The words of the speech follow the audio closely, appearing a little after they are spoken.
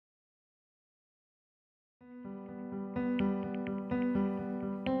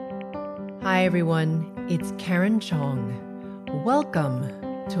Hi everyone, it's Karen Chong. Welcome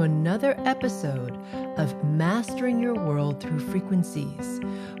to another episode of Mastering Your World Through Frequencies,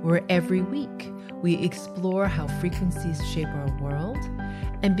 where every week we explore how frequencies shape our world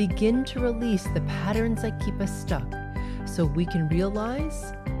and begin to release the patterns that keep us stuck so we can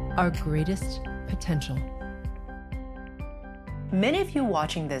realize our greatest potential. Many of you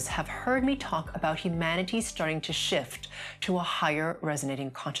watching this have heard me talk about humanity starting to shift to a higher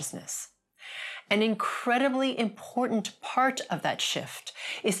resonating consciousness. An incredibly important part of that shift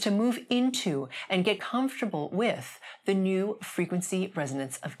is to move into and get comfortable with the new frequency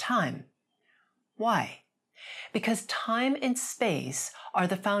resonance of time. Why? Because time and space are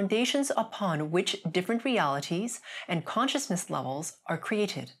the foundations upon which different realities and consciousness levels are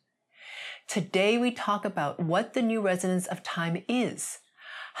created. Today we talk about what the new resonance of time is,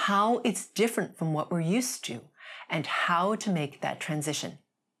 how it's different from what we're used to, and how to make that transition.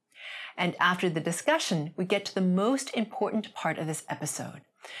 And after the discussion, we get to the most important part of this episode.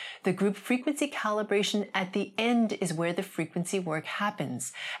 The group frequency calibration at the end is where the frequency work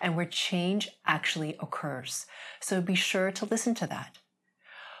happens and where change actually occurs. So be sure to listen to that.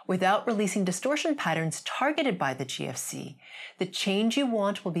 Without releasing distortion patterns targeted by the GFC, the change you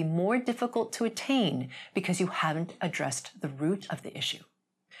want will be more difficult to attain because you haven't addressed the root of the issue.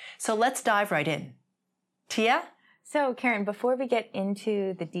 So let's dive right in. Tia? So Karen, before we get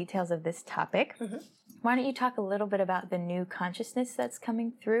into the details of this topic, why don't you talk a little bit about the new consciousness that's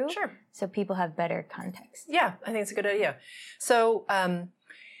coming through? Sure. So people have better context. Yeah, I think it's a good idea. So,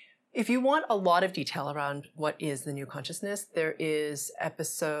 if you want a lot of detail around what is the new consciousness, there is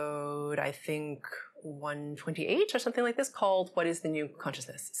episode, I think, 128 or something like this called What is the New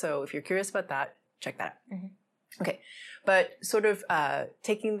Consciousness? So if you're curious about that, check that out. Okay, but sort of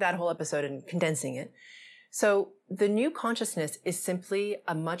taking that whole episode and condensing it. So the new consciousness is simply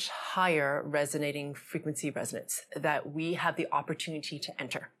a much higher resonating frequency resonance that we have the opportunity to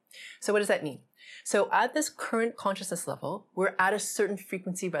enter. So what does that mean? So at this current consciousness level, we're at a certain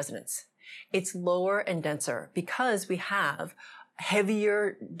frequency resonance. It's lower and denser because we have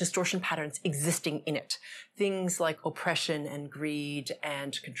heavier distortion patterns existing in it. Things like oppression and greed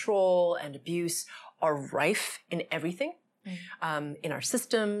and control and abuse are rife in everything. In our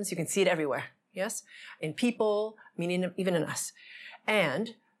systems, you can see it everywhere. Yes? In people, meaning even in us.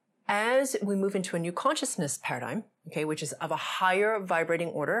 And as we move into a new consciousness paradigm, okay, which is of a higher vibrating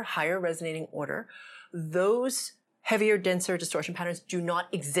order, higher resonating order, those heavier, denser distortion patterns do not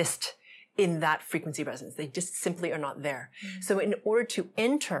exist in that frequency resonance. They just simply are not there. So in order to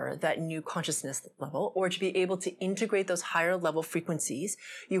enter that new consciousness level or to be able to integrate those higher level frequencies,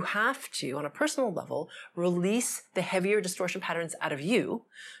 you have to, on a personal level, release the heavier distortion patterns out of you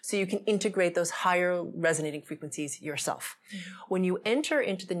so you can integrate those higher resonating frequencies yourself. When you enter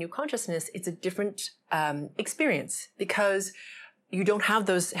into the new consciousness, it's a different experience because you don't have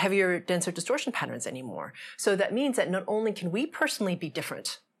those heavier, denser distortion patterns anymore. So that means that not only can we personally be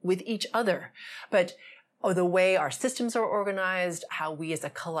different with each other, but the way our systems are organized, how we as a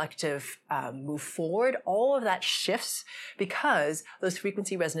collective move forward, all of that shifts because those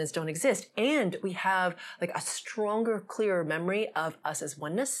frequency resonances don't exist. And we have like a stronger, clearer memory of us as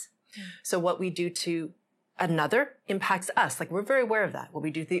oneness. So what we do to another impacts us. Like we're very aware of that. What we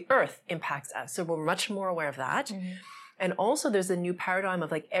do to the earth impacts us. So we're much more aware of that. And also there's a new paradigm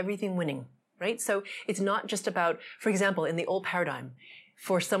of like everything winning, right? So it's not just about, for example, in the old paradigm,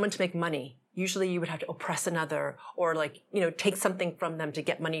 for someone to make money, usually you would have to oppress another or like, take something from them to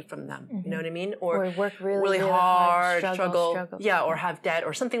get money from them. You know what I mean? Or work really hard, struggle. Yeah, or have debt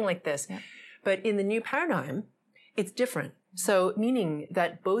or something like this. Yeah. But in the new paradigm, it's different. So meaning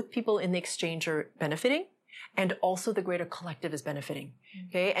that both people in the exchange are benefiting and also the greater collective is benefiting.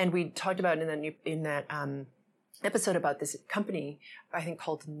 Okay. And we talked about in that episode about this company, I think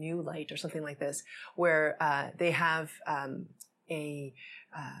called New Light or something like this, where they have they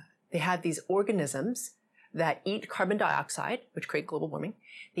have these organisms that eat carbon dioxide, which create global warming.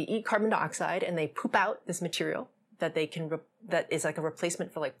 They eat carbon dioxide and they poop out this material that that is like a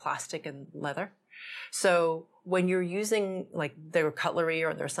replacement for like plastic and leather. So when you're using like their cutlery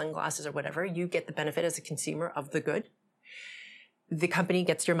or their sunglasses or whatever, you get the benefit as a consumer of the good. The company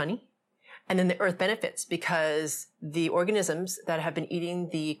gets your money. And then the earth benefits because the organisms that have been eating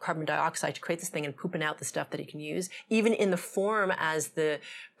the carbon dioxide to create this thing and pooping out the stuff that it can use, even in the form as the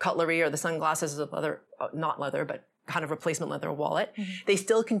cutlery or the sunglasses of leather, not leather, but kind of replacement leather wallet, they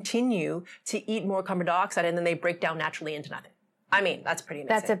still continue to eat more carbon dioxide and then they break down naturally into nothing. I mean, that's pretty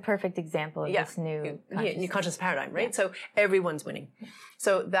amazing. That's a perfect example of this new conscious paradigm, right? So everyone's winning.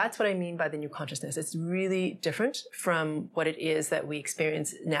 So that's what I mean by the new consciousness. It's really different from what it is that we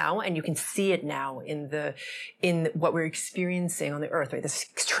experience now, and you can see it now in what we're experiencing on the earth, right? This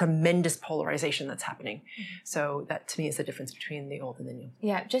tremendous polarization that's happening. So that to me is the difference between the old and the new.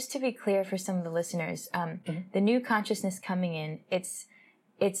 Yeah, just to be clear for some of the listeners, the new consciousness coming in,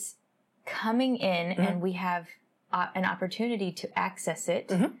 it's coming in and we have an opportunity to access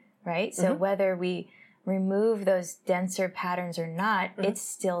it, right? So whether we remove those denser patterns or not, it's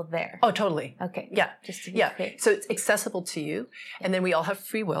still there. Oh, totally. Okay. Yeah. Just to be clear. So it's accessible to you. And then we all have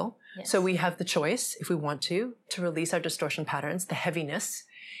free will. Yes. So we have the choice, if we want to release our distortion patterns, the heaviness,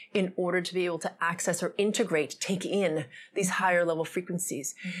 in order to be able to access or integrate, take in these higher level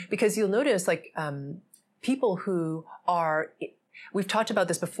frequencies. Because you'll notice like people who are... We've talked about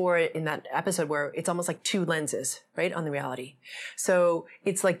this before in that episode where it's almost like two lenses, right, on the reality. So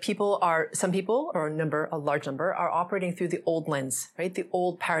it's like some people, or a large number, are operating through the old lens, right, the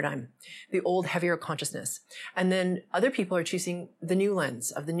old paradigm, the old heavier consciousness. And then other people are choosing the new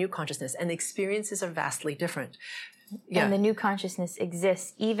lens of the new consciousness, and the experiences are vastly different. Yeah. And the new consciousness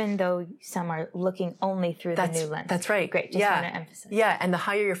exists even though some are looking only through the new lens. That's right. Great. Just want to emphasize. Yeah. And the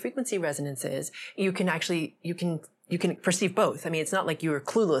higher your frequency resonance is, you can perceive both. I mean, it's not like you were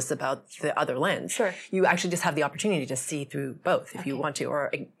clueless about the other lens. Sure. You actually just have the opportunity to see through both if you want to,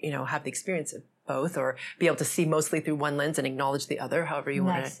 or, have the experience of both, or be able to see mostly through one lens and acknowledge the other, however you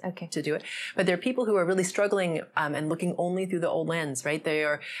want to do it. But there are people who are really struggling and looking only through the old lens, right? They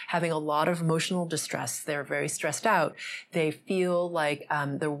are having a lot of emotional distress. They're very stressed out. They feel like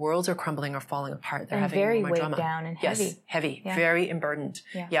their worlds are crumbling or falling apart. They're having very more weighed drama. down and heavy. Yes, heavy, Yeah. very unburdened.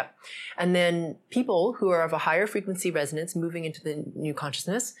 Yeah. Yep. And then people who are of a higher frequency resonance moving into the new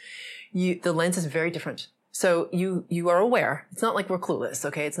consciousness, the lens is very different. So you are aware. It's not like we're clueless,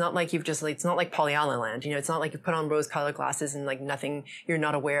 okay? It's not like it's not like Pollyanna land. It's not like you put on rose-colored glasses and like nothing, you're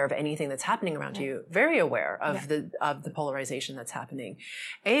not aware of anything that's happening around you. Very aware of the polarization that's happening.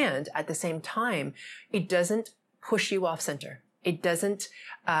 And at the same time, it doesn't push you off center. It doesn't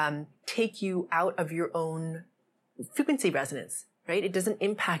take you out of your own frequency resonance. Right? It doesn't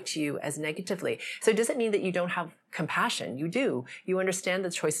impact you as negatively. So it doesn't mean that you don't have compassion. You do. You understand the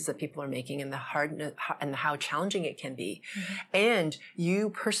choices that people are making and the hardness and how challenging it can be. And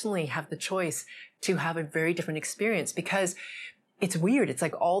you personally have the choice to have a very different experience, because it's weird. It's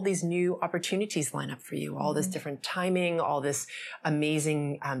like all these new opportunities line up for you. All this different timing, all this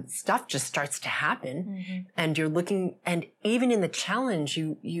amazing stuff just starts to happen. And you're looking, and even in the challenge,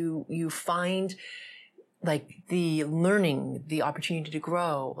 you find like the learning, the opportunity to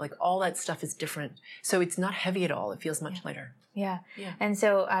grow, like all that stuff is different. So it's not heavy at all. It feels much lighter. Yeah. And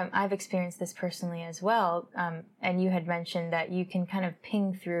so I've experienced this personally as well. And you had mentioned that you can kind of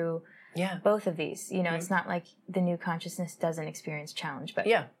ping through both of these. It's not like the new consciousness doesn't experience challenge, but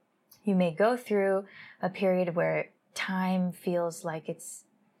you may go through a period where time feels like it's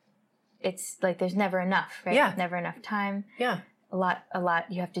like there's never enough, right? Yeah. Never enough time. Yeah. A lot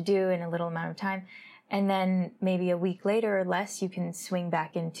you have to do in a little amount of time. And then maybe a week later or less, you can swing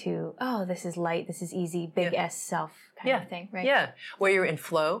back into, oh, this is light, this is easy, big S self kind of thing, right? Yeah, where you're in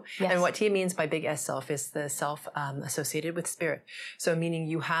flow. Yes. And what Tia means by big S self is the self associated with spirit. So meaning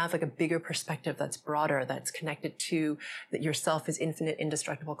you have like a bigger perspective that's broader, that's connected to that yourself is infinite,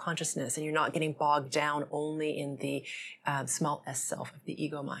 indestructible consciousness, and you're not getting bogged down only in the small S self of the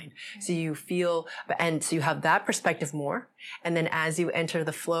ego mind. So you feel, and so you have that perspective more. And then as you enter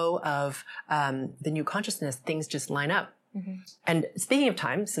the flow of the new consciousness, things just line up. And speaking of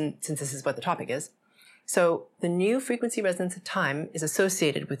time, since this is what the topic is, so the new frequency resonance of time is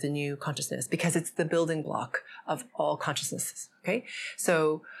associated with the new consciousness because it's the building block of all consciousnesses. Okay,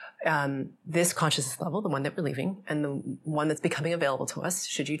 so this consciousness level, the one that we're leaving, and the one that's becoming available to us,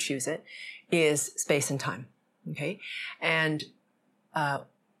 should you choose it, is space and time. Okay, and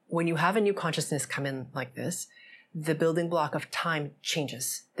when you have a new consciousness come in like this, the building block of time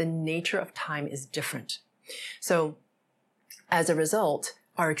changes. The nature of time is different. So as a result,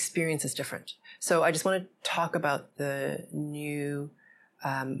 our experience is different. So I just want to talk about the new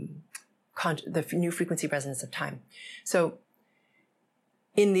frequency resonance of time. So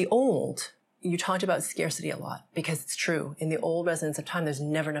in the old, you talked about scarcity a lot because it's true. In the old resonance of time, there's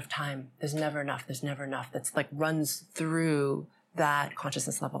never enough time. There's never enough. There's never enough. That's like runs through that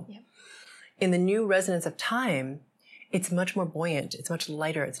consciousness level. Yep. In the new resonance of time, it's much more buoyant. It's much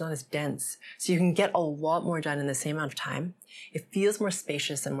lighter. It's not as dense. So you can get a lot more done in the same amount of time. It feels more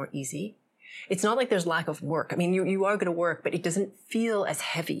spacious and more easy. It's not like there's lack of work. I mean, you are going to work, but it doesn't feel as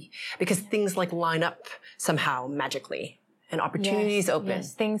heavy because things like line up somehow magically. and opportunities open.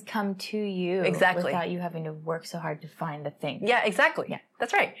 Yes, things come to you without you having to work so hard to find the thing. Yeah, exactly. Yeah.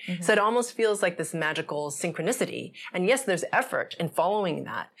 That's right. Mm-hmm. So it almost feels like this magical synchronicity. And yes, there's effort in following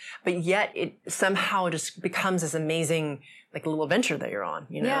that, but yet it somehow just becomes this amazing, like, little adventure that you're on,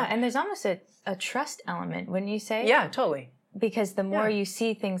 you know? Yeah, and there's almost a trust element, wouldn't you say? Yeah, totally. Because the more you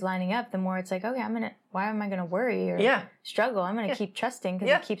see things lining up, the more it's like, okay, why am I going to worry or struggle? I'm going to keep trusting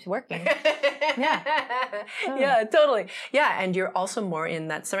because it keeps working. Yeah, totally. Yeah, and you're also more in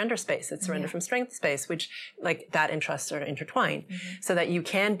that surrender space, that surrender from strength space, which, like, that and trust are intertwined, so that you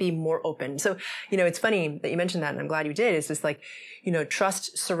can be more open. So, you know, it's funny that you mentioned that, and I'm glad you did. It's just like, you know,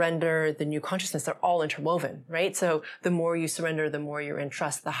 trust, surrender, the new consciousness, they're all interwoven, right? So the more you surrender, the more you're in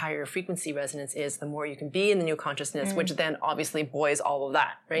trust, the higher frequency resonance is, the more you can be in the new consciousness, which then obviously buoys all of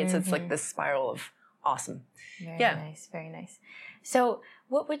that, right? So it's like this spiral of awesome. Very nice, very nice. So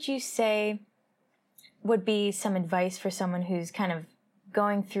what would you say would be some advice for someone who's kind of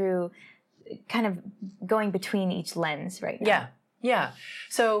going between each lens right now? Yeah.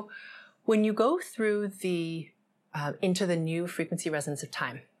 So when you go through into the new frequency resonance of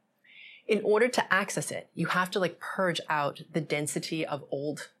time, in order to access it, you have to, like, purge out the density of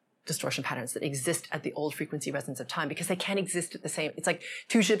old distortion patterns that exist at the old frequency resonance of time, because they can't exist at the same. It's like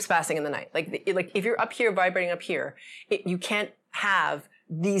two ships passing in the night. Like if you're up here vibrating up here, you can't have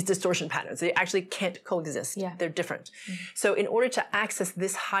these distortion patterns. They actually can't coexist. Yeah. They're different. So in order to access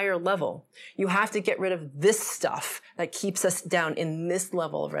this higher level, you have to get rid of this stuff that keeps us down in this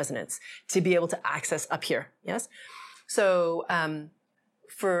level of resonance to be able to access up here. Yes. So I'm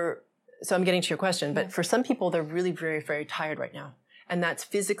getting to your question, but for some people, they're really very, very tired right now. And it's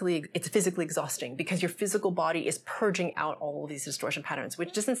physically exhausting, because your physical body is purging out all of these distortion patterns,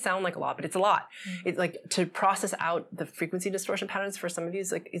 which doesn't sound like a lot, but it's a lot. It's like, to process out the frequency distortion patterns for some of you,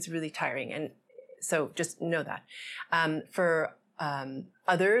 it's really tiring. And so just know that. For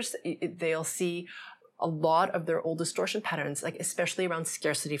others, they'll see a lot of their old distortion patterns, like especially around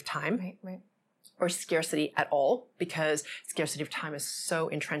scarcity of time. Right. Or scarcity at all, because scarcity of time is so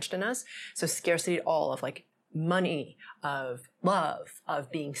entrenched in us. So scarcity at all of, like, money, of love,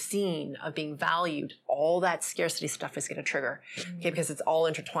 of being seen, of being valued, all that scarcity stuff is going to trigger, okay, because it's all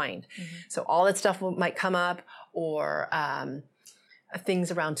intertwined. So all that stuff might come up, or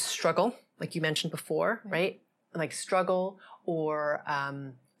things around struggle, like you mentioned before, right? Like struggle, or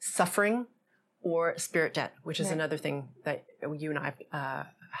suffering, or spirit debt, which is another thing that you and I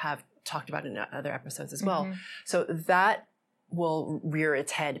have talked about in other episodes as well. So that will rear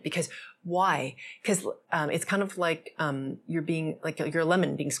its head, because why? Because it's kind of like you're a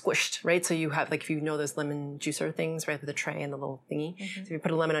lemon being squished, right? So you have, like, if you know those lemon juicer things, right, with the tray and the little thingy. So you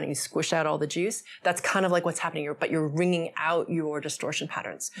put a lemon on it, you squish out all the juice. That's kind of like what's happening. But you're wringing out your distortion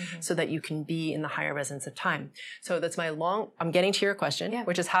patterns so that you can be in the higher resonance of time. So that's I'm getting to your question,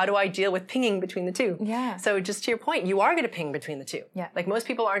 which is, how do I deal with pinging between the two? Yeah. So just to your point, you are going to ping between the two. Yeah. Like, most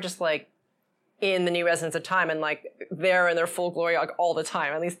people aren't just, like, in the new resonance of time and, like, they're in their full glory, like, all the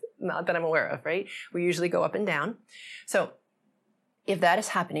time, at least not that I'm aware of, right? We usually go up and down. So if that is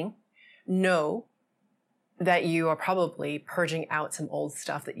happening, know that you are probably purging out some old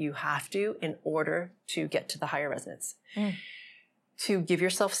stuff that you have to in order to get to the higher resonance. To give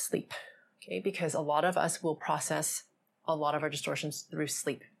yourself sleep, okay? Because a lot of us will process a lot of our distortions through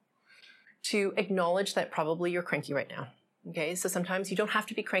sleep. To acknowledge that probably you're cranky right now. Okay, so sometimes you don't have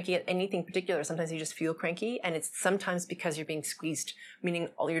to be cranky at anything particular. Sometimes you just feel cranky, and it's sometimes because you're being squeezed, meaning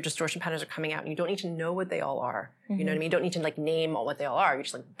all your distortion patterns are coming out, and you don't need to know what they all are. You know what I mean? You don't need to, like, name all what they all are. You're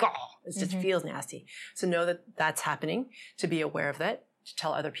just like, gah, it just feels nasty. So know that that's happening, to be aware of that, to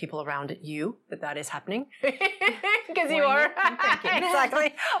tell other people around you that is happening. Because you are.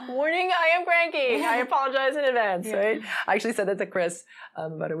 Exactly. Warning, I am cranky. I apologize in advance, right? I actually said that to Chris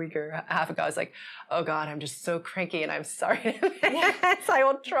about a week or a half ago. I was like, oh God, I'm just so cranky, and I'm sorry in advance. I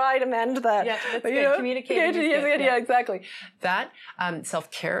will try to mend that. Yeah, that's good. Communicating is good. Yeah, exactly. That,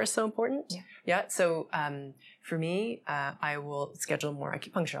 self-care is so important. Yeah. So, for me, I will schedule more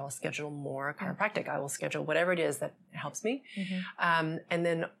acupuncture. I'll schedule more chiropractic. I will schedule whatever it is that helps me. And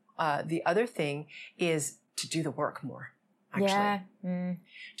then the other thing is to do the work more, actually.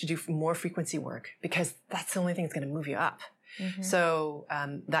 To do more frequency work, because that's the only thing that's going to move you up. So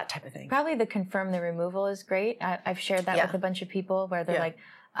that type of thing. Probably the confirm the removal is great. I've shared that with a bunch of people where they're like,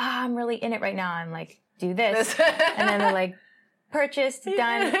 I'm really in it right now. I'm like, do this. And then they're like, purchased,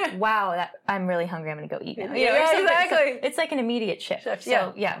 done. Wow, I'm really hungry. I'm going to go eat now. Exactly. So it's like an immediate shift.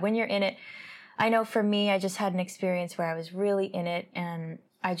 So when you're in it, I know for me, I just had an experience where I was really in it, and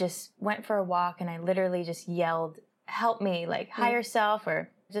I just went for a walk, and I literally just yelled, help me, like higher self, or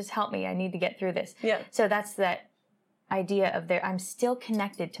just help me. I need to get through this. So that's that idea of I'm still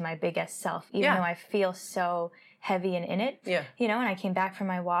connected to my biggest self, even though I feel so heavy and in it. Yeah. You know, and I came back from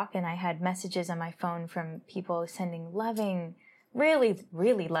my walk and I had messages on my phone from people sending loving, really,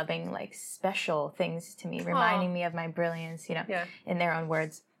 really loving, like special things to me, reminding me of my brilliance, you know, in their own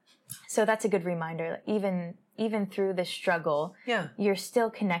words. So that's a good reminder. Even through the struggle, you're still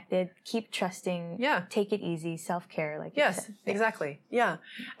connected. Keep trusting. Yeah. Take it easy. Self-care. Like you said. Exactly. Yeah.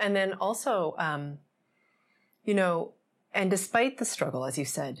 And then also, you know, and despite the struggle, as you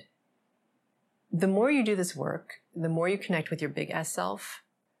said, the more you do this work, the more you connect with your big S self,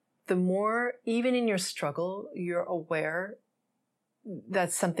 the more, even in your struggle, you're aware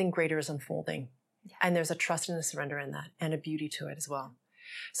that something greater is unfolding. Yeah. And there's a trust and a surrender in that and a beauty to it as well.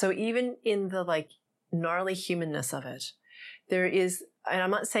 So even in the like gnarly humanness of it, there is, and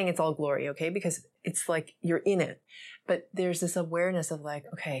I'm not saying it's all glory, okay? Because it's like you're in it, but there's this awareness of like,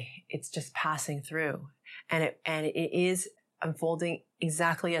 okay, it's just passing through and it is unfolding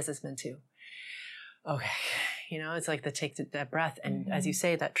exactly as it's meant to. Okay. You know, it's like take that breath. And as you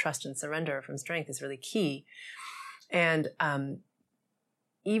say, that trust and surrender from strength is really key. And,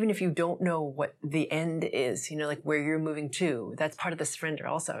 even if you don't know what the end is, you know, like where you're moving to, that's part of the surrender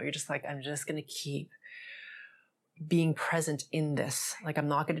also. You're just like, I'm just going to keep being present in this. Like, I'm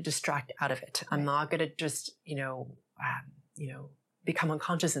not going to distract out of it. I'm not going to just, become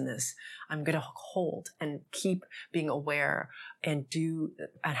unconscious in this. I'm going to hold and keep being aware and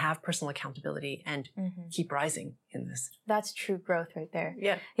have personal accountability and keep rising in this. That's true growth right there.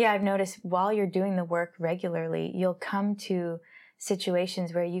 Yeah. Yeah. I've noticed while you're doing the work regularly, you'll come to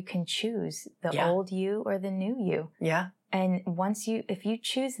situations where you can choose the old you or the new you. Yeah. And if you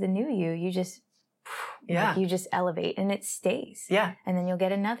choose the new you, you just, you just elevate and it stays. Yeah. And then you'll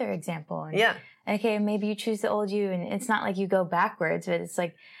get another example. And, okay, maybe you choose the old you and it's not like you go backwards, but it's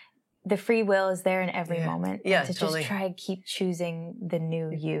like the free will is there in every moment. Yeah. To totally. Just try and keep choosing the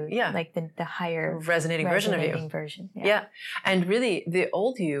new you. Yeah. Like the higher resonating version of you. Yeah. And really the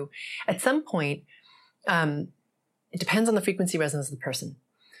old you at some point, it depends on the frequency resonance of the person.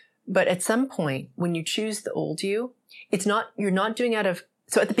 But at some point, when you choose the old you, you're not doing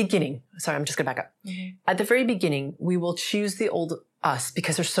so at the beginning, sorry, I'm just going to back up. Mm-hmm. At the very beginning, we will choose the old us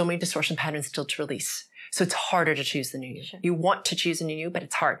because there's so many distortion patterns still to release. So it's harder to choose the new you. Sure. You want to choose a new you, but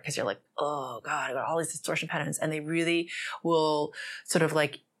it's hard because you're like, oh God, I got all these distortion patterns. And they really will sort of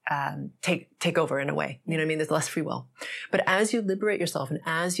like, take over in a way. You know what I mean? There's less free will. But as you liberate yourself and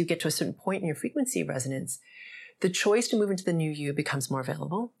as you get to a certain point in your frequency resonance, the choice to move into the new you becomes more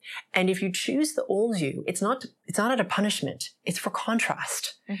available. And if you choose the old you, it's not out of punishment. It's for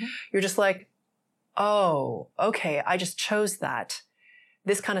contrast. Mm-hmm. You're just like, oh, okay, I just chose that.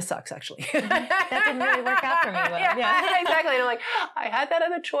 This kind of sucks, actually. That didn't really work out for me well. Yeah, exactly. And I'm like, I had that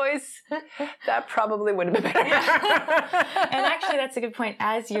other choice. That probably would have been better. And actually, that's a good point.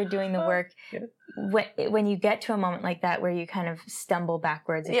 As you're doing the work, when you get to a moment like that where you kind of stumble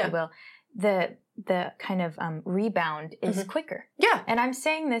backwards, if you will, the kind of rebound is quicker. Yeah. And I'm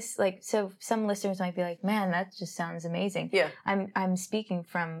saying this so some listeners might be like, man, that just sounds amazing. Yeah. I'm speaking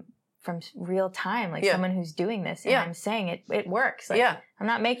from real time, someone who's doing this. And I'm saying it works. I'm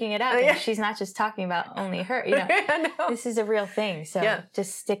not making it up. She's not just talking about only her, you know. This is a real thing. So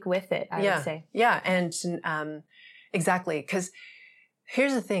just stick with it, I would say. Yeah. And exactly. Because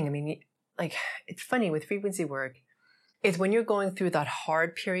here's the thing. I mean, like, it's funny with frequency work, is when you're going through that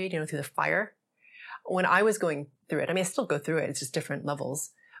hard period, through the fire. When I was going through it, I mean, I still go through it. It's just different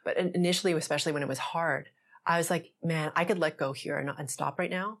levels. But initially, especially when it was hard, I was like, man, I could let go here and stop right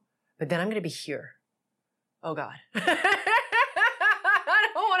now. But then I'm going to be here. Oh God. I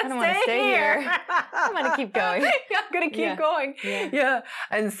don't want to stay here. I'm going to keep going. I'm going to keep going. Yeah.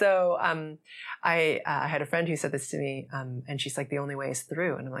 And so, I had a friend who said this to me, and she's like, the only way is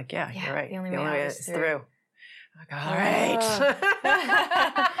through. And I'm like, yeah, you're right. The only way is through. Like, all right.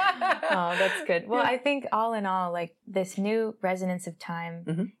 Oh, that's good. Well, I think all in all, like this new resonance of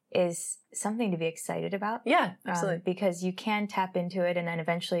time is something to be excited about. Yeah, absolutely. Because you can tap into it, and then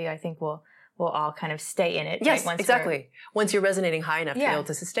eventually, I think we'll all kind of stay in it. Yes, right? Exactly. Once you're resonating high enough to be able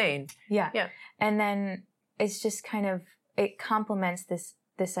to sustain. Yeah. Yeah. And then it's just kind of, it complements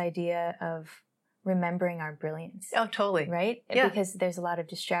this idea of remembering our brilliance. Oh, totally. Right? Yeah. Because there's a lot of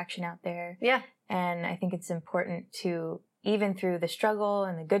distraction out there. Yeah. And I think it's important to, even through the struggle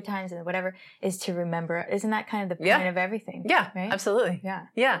and the good times and whatever, is to remember. Isn't that kind of the point of everything? Yeah, right? Absolutely. Yeah.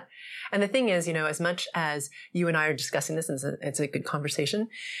 Yeah. And the thing is, as much as you and I are discussing this, and it's a good conversation,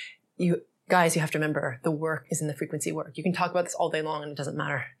 you have to remember the work is in the frequency work. You can talk about this all day long and it doesn't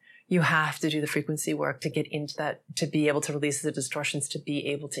matter. you have to do the frequency work to get into that, to be able to release the distortions, to be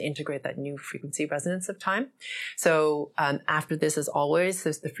able to integrate that new frequency resonance of time. So after this, as always,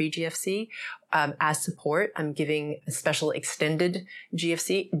 there's the free GFC. As support, I'm giving a special extended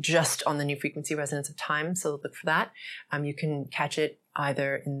GFC just on the new frequency resonance of time. So look for that. You can catch it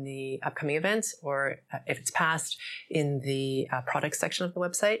either in the upcoming events or if it's past in the products section of the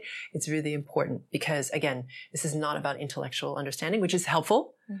website. It's really important because, again, this is not about intellectual understanding, which is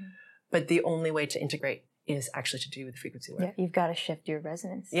helpful, but the only way to integrate is actually to do with frequency work. Yeah, you've got to shift your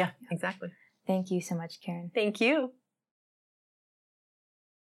resonance. Yeah, exactly. Thank you so much, Karen. Thank you.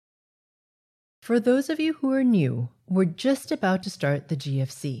 For those of you who are new, we're just about to start the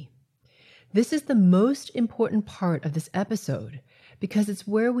GFC. This is the most important part of this episode because it's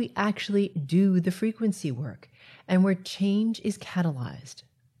where we actually do the frequency work and where change is catalyzed.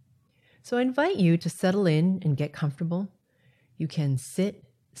 So I invite you to settle in and get comfortable. You can sit,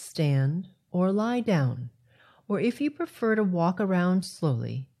 stand, or lie down, or if you prefer to walk around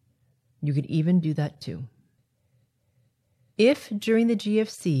slowly, you could even do that too. If during the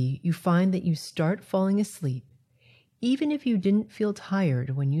GFC you find that you start falling asleep, even if you didn't feel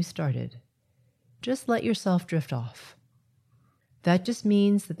tired when you started, just let yourself drift off. That just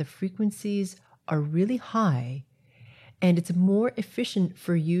means that the frequencies are really high and it's more efficient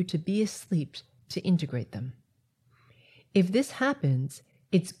for you to be asleep to integrate them. If this happens,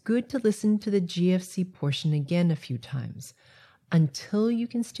 it's good to listen to the GFC portion again a few times until you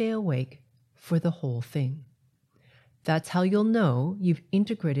can stay awake for the whole thing. That's how you'll know you've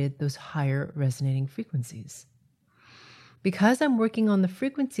integrated those higher resonating frequencies. Because I'm working on the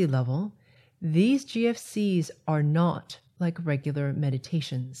frequency level, these GFCs are not like regular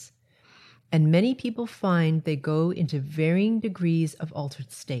meditations, and many people find they go into varying degrees of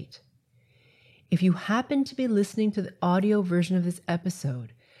altered state. If you happen to be listening to the audio version of this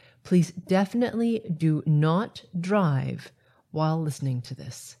episode, please definitely do not drive while listening to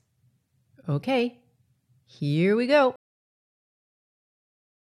this. Okay, here we go.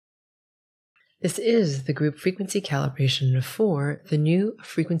 This is the group frequency calibration for the new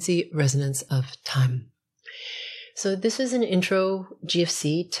frequency resonance of time. So this is an intro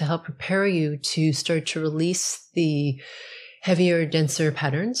GFC to help prepare you to start to release the heavier, denser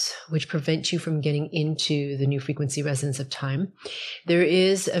patterns, which prevent you from getting into the new frequency resonance of time. There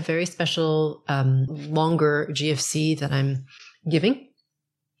is a very special, longer GFC that I'm giving.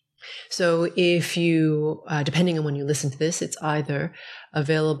 So if you, depending on when you listen to this, it's either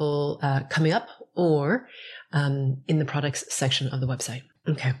available coming up or in the products section of the website.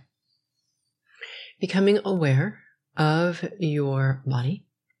 Okay. Becoming aware of your body.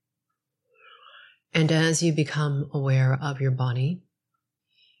 And as you become aware of your body,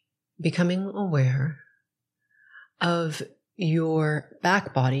 becoming aware of your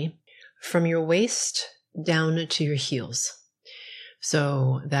back body from your waist down to your heels.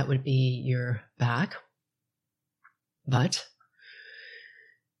 So that would be your back, butt,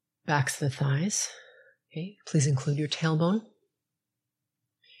 backs of the thighs. Okay, please include your tailbone,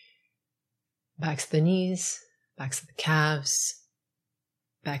 backs of the knees, backs of the calves,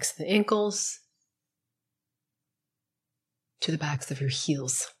 backs of the ankles, to the backs of your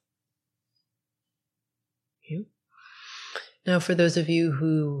heels. Okay. Now, for those of you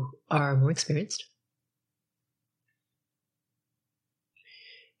who are more experienced,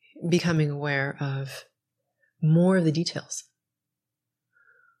 becoming aware of more of the details.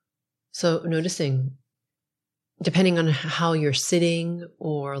 So noticing, depending on how you're sitting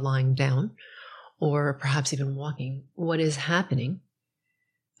or lying down, or perhaps even walking, what is happening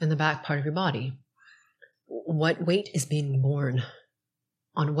in the back part of your body. What weight is being borne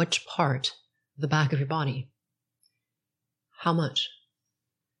on which part of the back of your body? How much?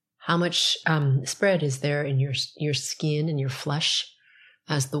 How much spread is there in your skin and your flesh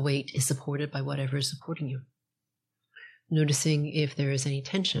as the weight is supported by whatever is supporting you? Noticing if there is any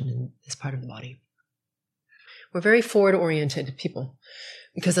tension in this part of the body. We're very forward-oriented people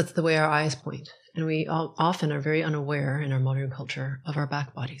because that's the way our eyes point. And we often are very unaware in our modern culture of our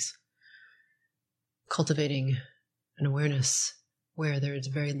back bodies. Cultivating an awareness where there is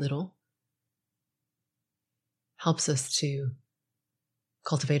very little helps us to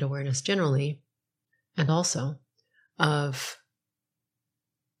cultivate awareness generally, and also of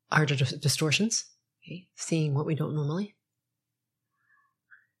our distortions, okay? Seeing what we don't normally,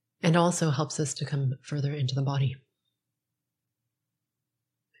 and also helps us to come further into the body.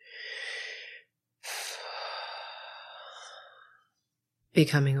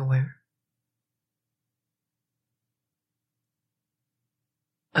 Becoming aware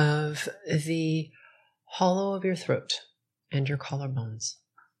of the hollow of your throat and your collarbones.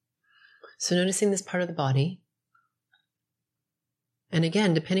 So noticing this part of the body. And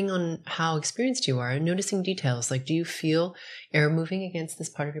again, depending on how experienced you are, noticing details like, do you feel air moving against this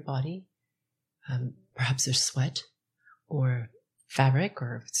part of your body? Perhaps there's sweat or fabric,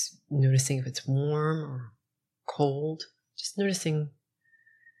 or noticing if it's warm or cold. Just noticing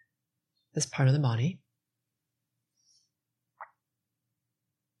this part of the body.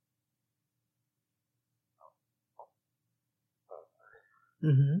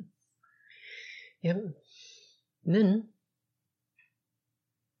 Yep. And then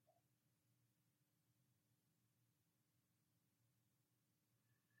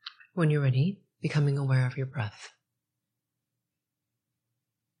when you're ready, becoming aware of your breath.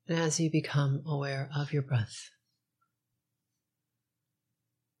 And as you become aware of your breath,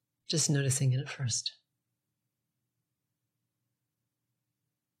 just noticing it at first.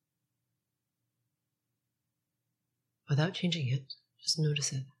 Without changing it, just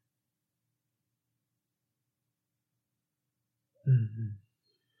notice it.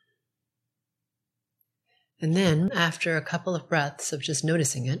 And then, after a couple of breaths of just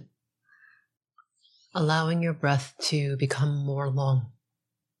noticing it, allowing your breath to become more long,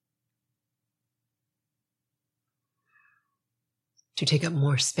 to take up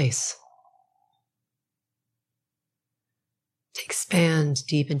more space, to expand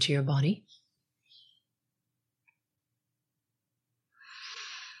deep into your body.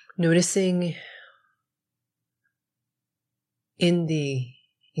 Noticing in the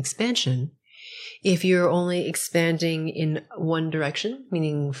expansion, if you're only expanding in one direction,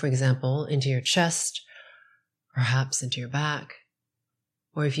 meaning, for example, into your chest, perhaps into your back,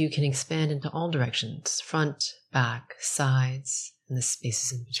 or if you can expand into all directions, front, back, sides, and the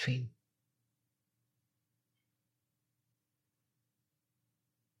spaces in between.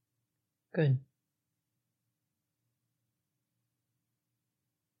 Good.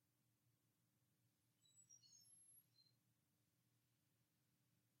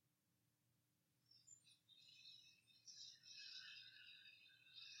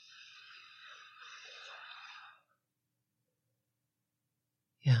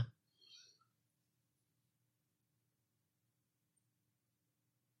 Yeah.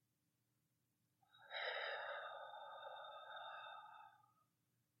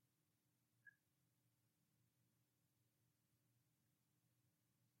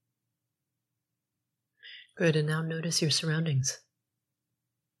 Good, and now notice your surroundings.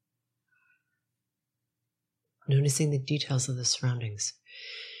 Noticing the details of the surroundings.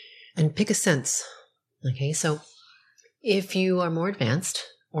 And pick a sense. Okay, so if you are more advanced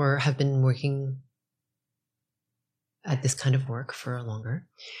or have been working at this kind of work for longer,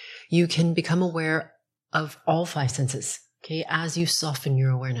 you can become aware of all five senses, okay, as you soften your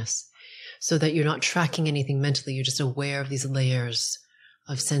awareness, so that you're not tracking anything mentally, you're just aware of these layers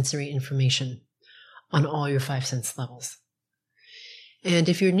of sensory information on all your five sense levels. And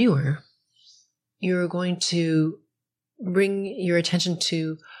if you're newer, you're going to bring your attention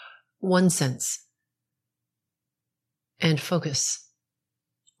to one sense and focus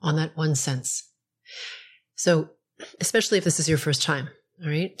on that one sense. So, especially if this is your first time, all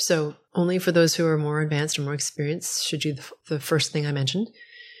right? So only for those who are more advanced or more experienced should do the first thing I mentioned.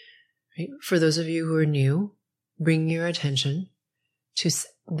 Right? For those of you who are new, bring your attention to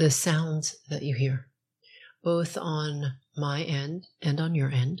the sounds that you hear, both on my end and on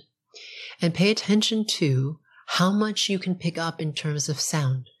your end, and pay attention to how much you can pick up in terms of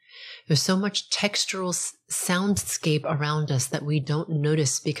sound. There's so much textural soundscape around us that we don't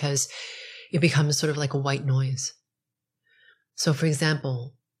notice because it becomes sort of like a white noise. So, for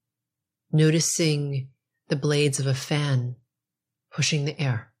example, noticing the blades of a fan pushing the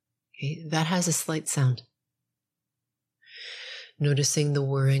air, okay, that has a slight sound. Noticing the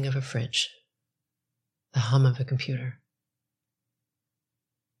whirring of a fridge, the hum of a computer.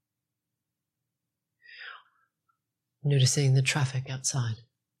 Noticing the traffic outside.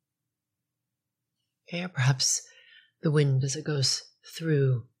 Okay, or perhaps the wind as it goes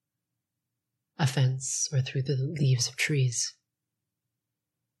through a fence or through the leaves of trees.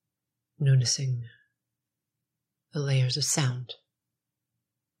 Noticing the layers of sound.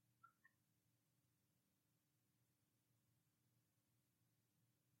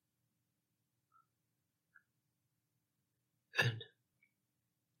 Good.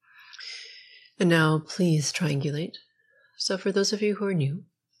 And now please triangulate. So for those of you who are new,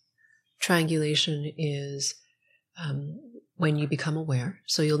 triangulation is when you become aware.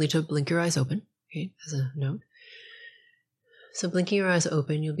 So you'll need to blink your eyes open, okay, as a note. So blinking your eyes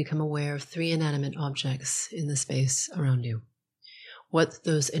open, you'll become aware of 3 inanimate objects in the space around you. What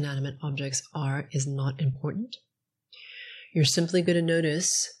those inanimate objects are is not important. You're simply going to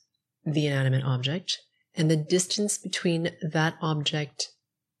notice the inanimate object and the distance between that object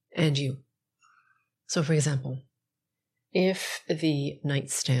and you. So for example, if the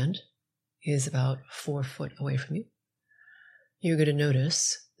nightstand is about 4 foot away from you, you're going to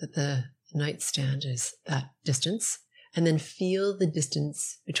notice that the nightstand is that distance, and then feel the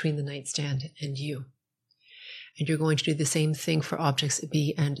distance between the nightstand and you. And you're going to do the same thing for objects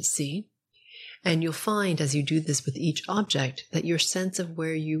B and C. And you'll find as you do this with each object that your sense of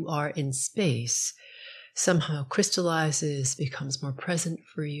where you are in space somehow crystallizes, becomes more present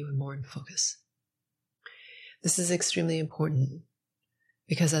for you and more in focus. This is extremely important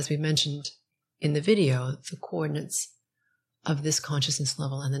because, as we mentioned in the video, the coordinates of this consciousness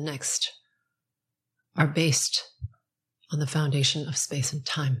level and the next are based on the foundation of space and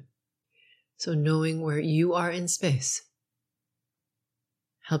time. So knowing where you are in space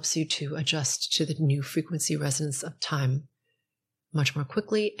helps you to adjust to the new frequency resonance of time much more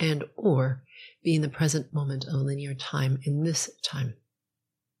quickly and or be in the present moment of linear time in this time.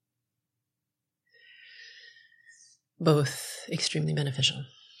 Both extremely beneficial.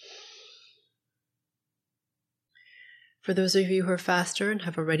 For those of you who are faster and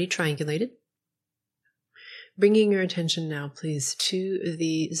have already triangulated, bringing your attention now, please, to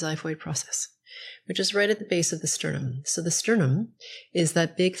the xiphoid process, which is right at the base of the sternum. So the sternum is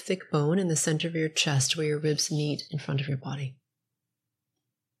that big, thick bone in the center of your chest where your ribs meet in front of your body.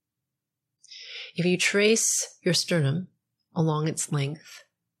 If you trace your sternum along its length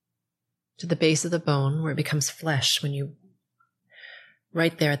to the base of the bone where it becomes flesh,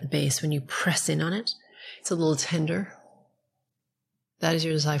 right there at the base, when you press in on it, it's a little tender. That is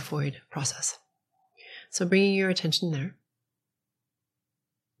your xiphoid process. So bringing your attention there,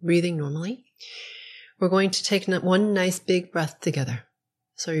 breathing normally, we're going to take one nice big breath together.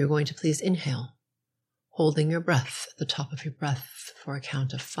 So you're going to please inhale, holding your breath at the top of your breath for a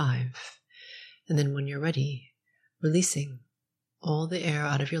count of 5. And then when you're ready, releasing all the air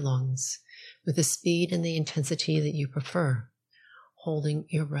out of your lungs with the speed and the intensity that you prefer, holding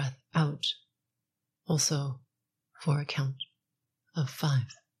your breath out also for a count of 5.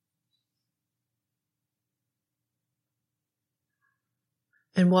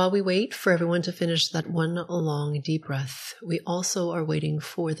 And while we wait for everyone to finish that one long deep breath, we also are waiting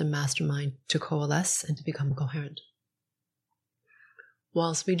for the mastermind to coalesce and to become coherent.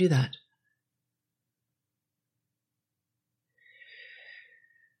 Whilst we do that,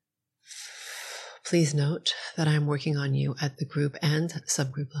 please note that I am working on you at the group and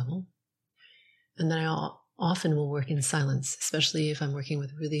subgroup level, and that I often will work in silence, especially if I'm working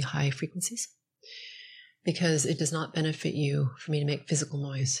with really high frequencies, because it does not benefit you for me to make physical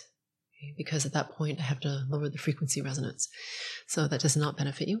noise, because at that point I have to lower the frequency resonance. So that does not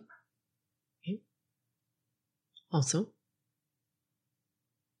benefit you. Also,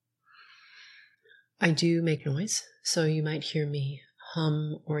 I do make noise, so you might hear me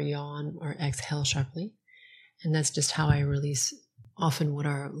hum or yawn or exhale sharply, and that's just how I release often what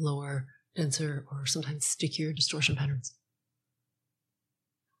are lower, denser, or sometimes stickier distortion patterns.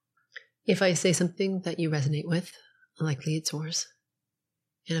 If I say something that you resonate with, likely it's yours.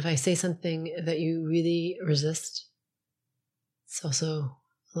 And if I say something that you really resist, it's also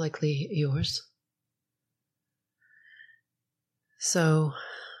likely yours. So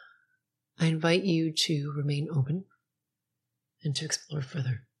I invite you to remain open and to explore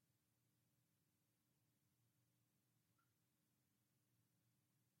further.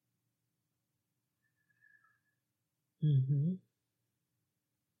 Mm-hmm.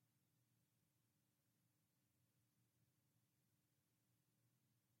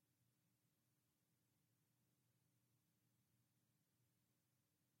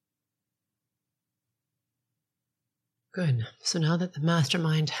 Good. So now that the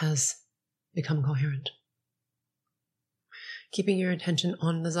mastermind has become coherent, keeping your attention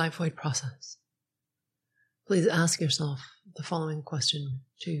on the xiphoid process, please ask yourself the following question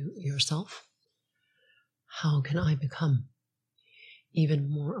to yourself. How can I become even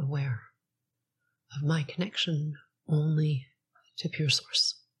more aware of my connection only to pure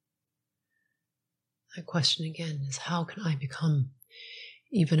source? That question again is, how can I become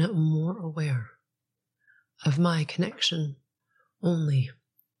even more aware of my connection only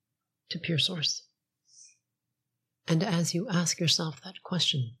to pure source? And as you ask yourself that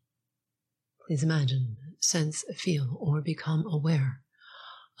question, please imagine, sense, feel, or become aware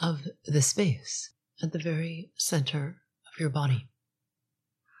of the space at the very center of your body.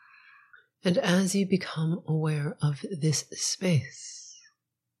 And as you become aware of this space,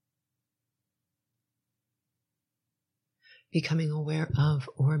 becoming aware of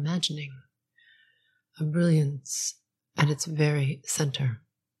or imagining a brilliance at its very center,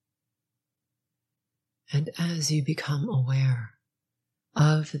 And as you become aware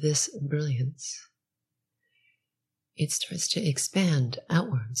of this brilliance, it starts to expand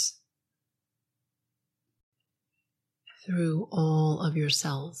outwards through all of your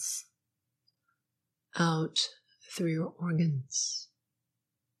cells, out through your organs,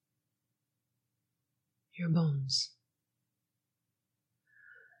 your bones,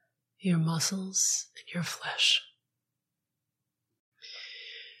 your muscles, and your flesh,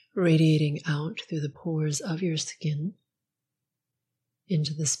 radiating out through the pores of your skin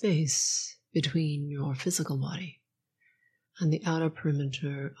into the space between your physical body and the outer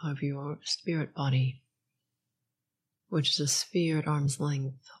perimeter of your spirit body, which is a sphere at arm's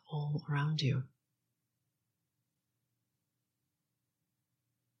length all around you.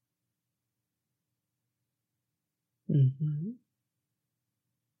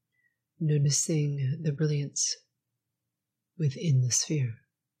 Noticing the brilliance within the sphere.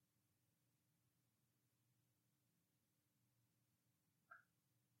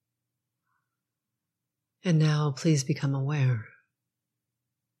 And now please become aware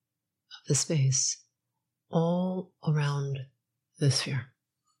of the space all around the sphere.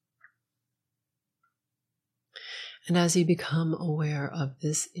 And as you become aware of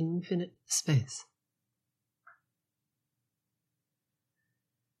this infinite space,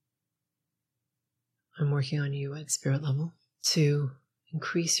 I'm working on you at spirit level to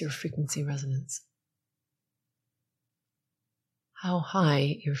increase your frequency resonance. How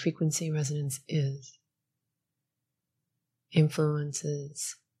high your frequency resonance is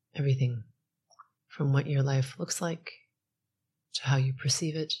influences everything from what your life looks like to how you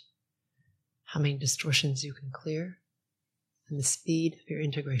perceive it, how many distortions you can clear, and the speed of your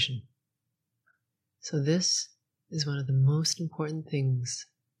integration. So this is one of the most important things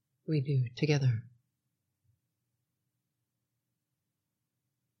we do together.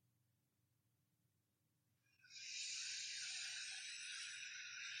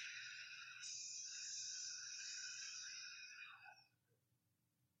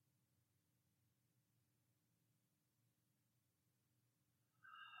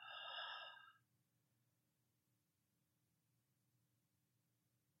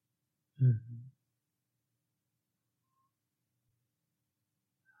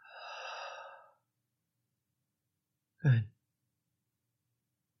 Good.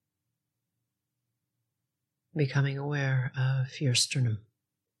 Becoming aware of your sternum,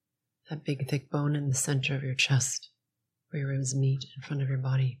 that big thick bone in the center of your chest, where your ribs meet in front of your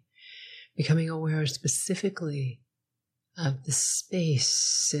body. Becoming aware specifically of the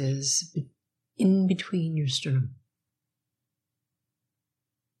spaces in between your sternum.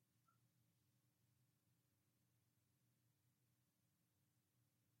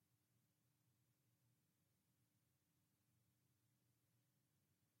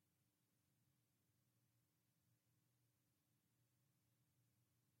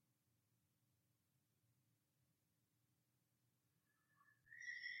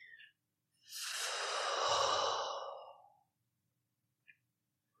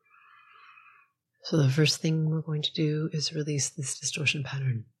 So the first thing we're going to do is release this distortion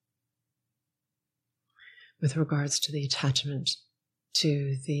pattern with regards to the attachment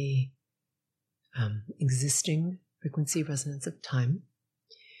to the existing frequency resonance of time.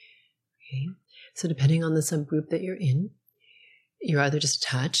 Okay. So depending on the subgroup that you're in, you're either just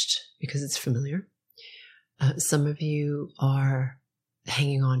attached because it's familiar. Some of you are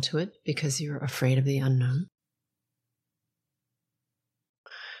hanging on to it because you're afraid of the unknown.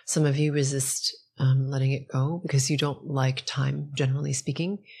 Some of you resist letting it go because you don't like time, generally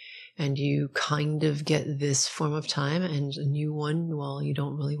speaking, and you kind of get this form of time and a new one, well, you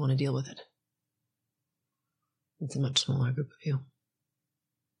don't really want to deal with it. It's a much smaller group of you.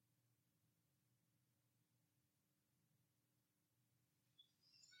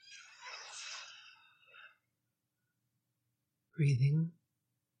 Breathing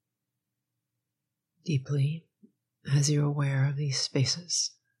deeply as you're aware of these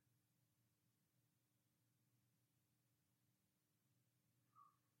spaces.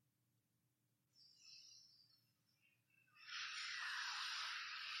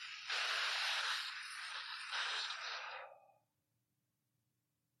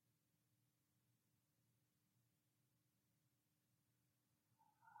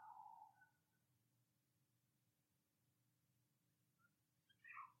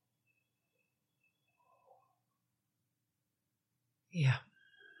 Yeah.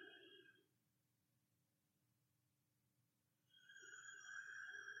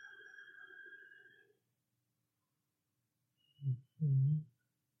 Mm-hmm.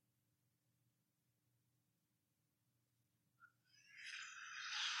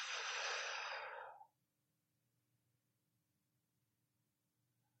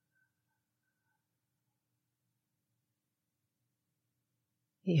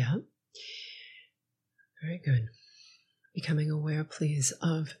 Yeah. Very good. Becoming aware, please,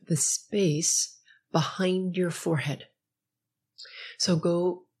 of the space behind your forehead. So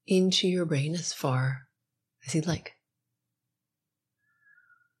go into your brain as far as you'd like.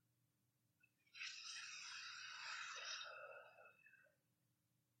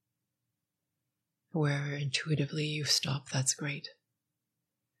 Where intuitively you stop, that's great.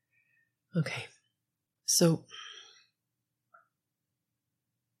 Okay, so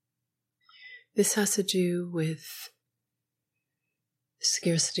this has to do with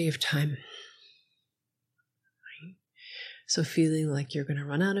scarcity of time. Right? So feeling like you're going to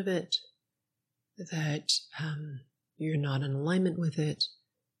run out of it, that you're not in alignment with it,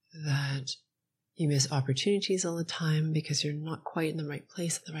 that you miss opportunities all the time because you're not quite in the right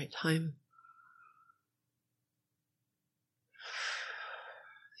place at the right time.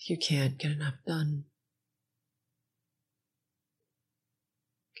 You can't get enough done.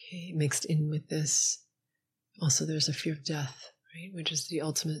 Okay, mixed in with this, also there's a fear of death, right, which is the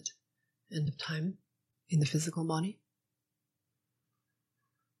ultimate end of time in the physical body.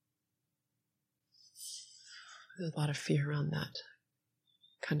 There's a lot of fear around that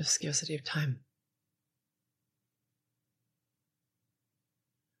kind of scarcity of time.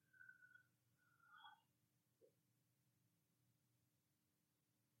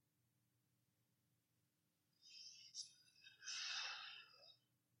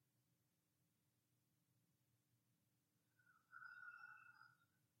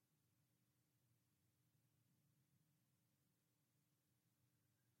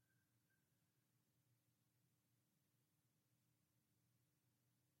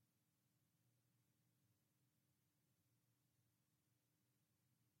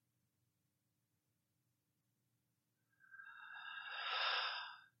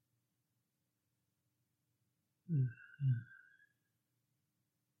 Mm-hmm.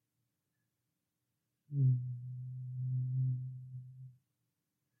 Mm-hmm.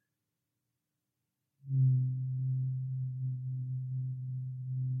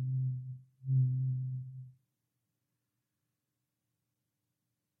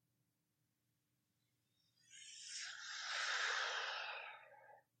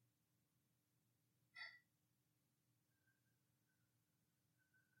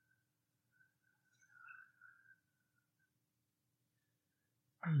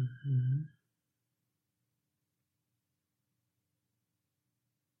 Mm-hmm.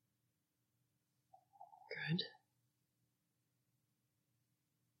 Good.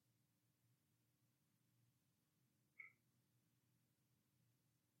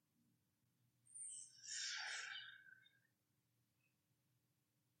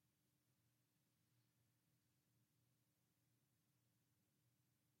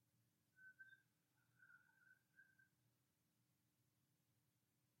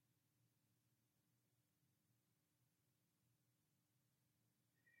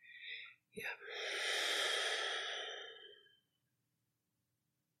 Yeah.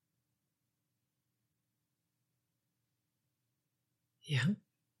 Yeah.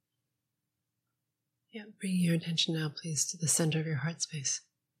 Yeah. Bring your attention now, please, to the center of your heart space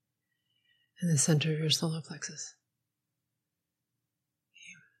and the center of your solar plexus.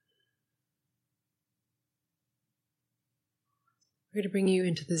 We're going to bring you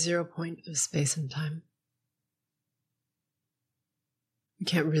into the 0 point of space and time. You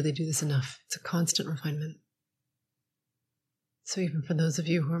can't really do this enough. It's a constant refinement. So even for those of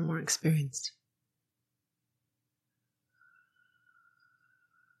you who are more experienced.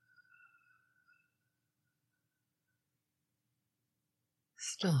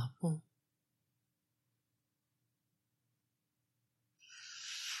 Still helpful.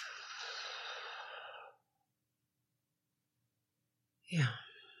 Yeah.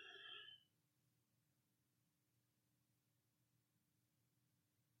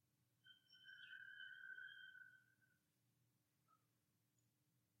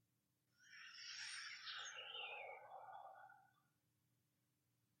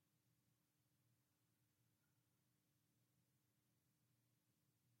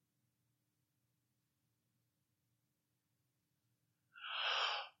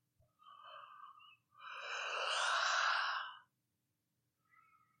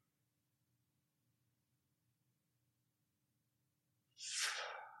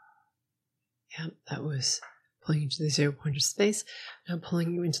 Yeah, that was pulling you to the 0 point of space. Now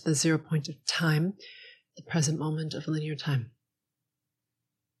pulling you into the 0 point of time, the present moment of linear time.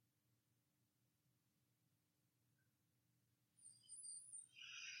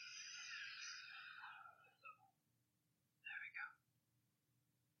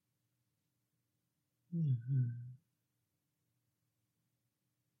 There we go. Mm-hmm.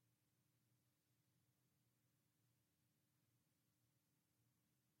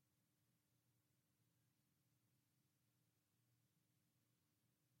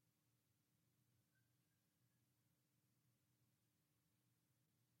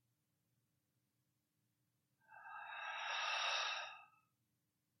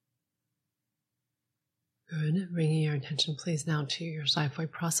 Good. Bringing your attention, please, now to your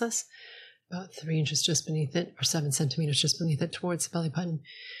xiphoid process, about 3 inches just beneath it, or 7 centimeters just beneath it, towards the belly button,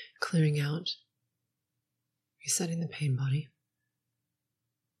 clearing out, resetting the pain body.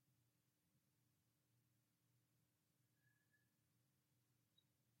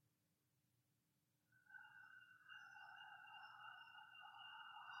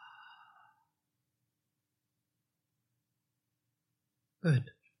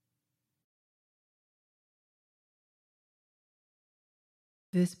 Good.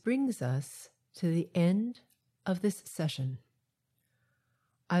 This brings us to the end of this session.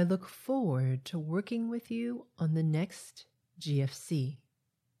 I look forward to working with you on the next GFC.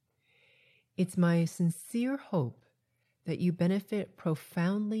 It's my sincere hope that you benefit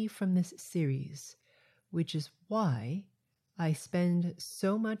profoundly from this series, which is why I spend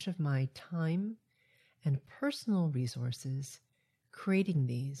so much of my time and personal resources creating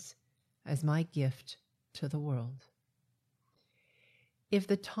these as my gift to the world. If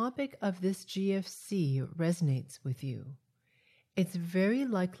the topic of this GFC resonates with you, it's very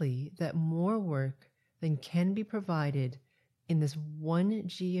likely that more work than can be provided in this one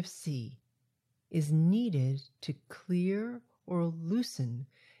GFC is needed to clear or loosen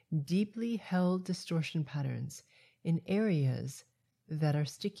deeply held distortion patterns in areas that are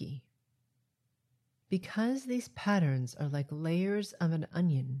sticky. Because these patterns are like layers of an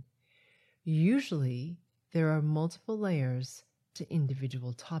onion, usually there are multiple layers to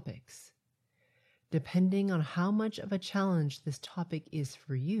individual topics. Depending on how much of a challenge this topic is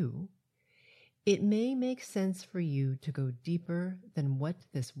for you, it may make sense for you to go deeper than what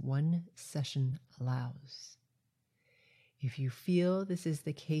this one session allows. If you feel this is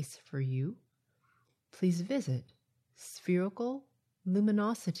the case for you, please visit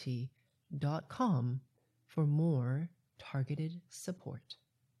sphericalluminosity.com for more targeted support.